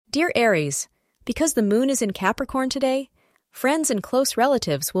Dear Aries, because the moon is in Capricorn today, friends and close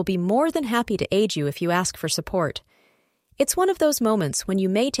relatives will be more than happy to aid you if you ask for support. It's one of those moments when you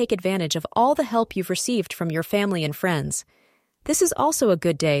may take advantage of all the help you've received from your family and friends. This is also a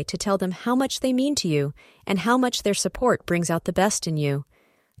good day to tell them how much they mean to you and how much their support brings out the best in you.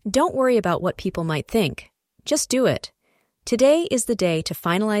 Don't worry about what people might think. Just do it. Today is the day to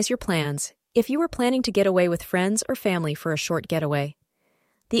finalize your plans if you were planning to get away with friends or family for a short getaway.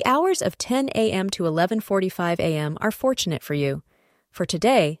 The hours of 10 a.m. to 11:45 a.m. are fortunate for you. For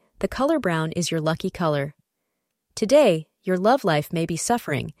today, the color brown is your lucky color. Today, your love life may be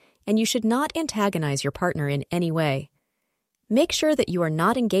suffering, and you should not antagonize your partner in any way. Make sure that you are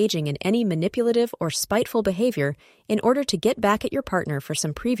not engaging in any manipulative or spiteful behavior in order to get back at your partner for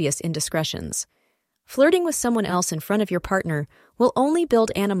some previous indiscretions. Flirting with someone else in front of your partner will only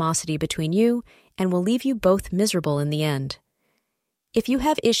build animosity between you and will leave you both miserable in the end. If you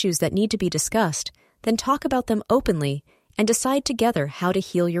have issues that need to be discussed, then talk about them openly and decide together how to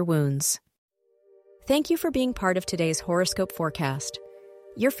heal your wounds. Thank you for being part of today's horoscope forecast.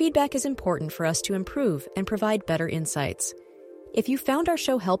 Your feedback is important for us to improve and provide better insights. If you found our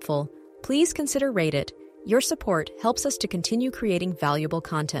show helpful, please consider rate it. Your support helps us to continue creating valuable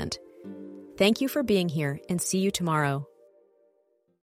content. Thank you for being here and see you tomorrow.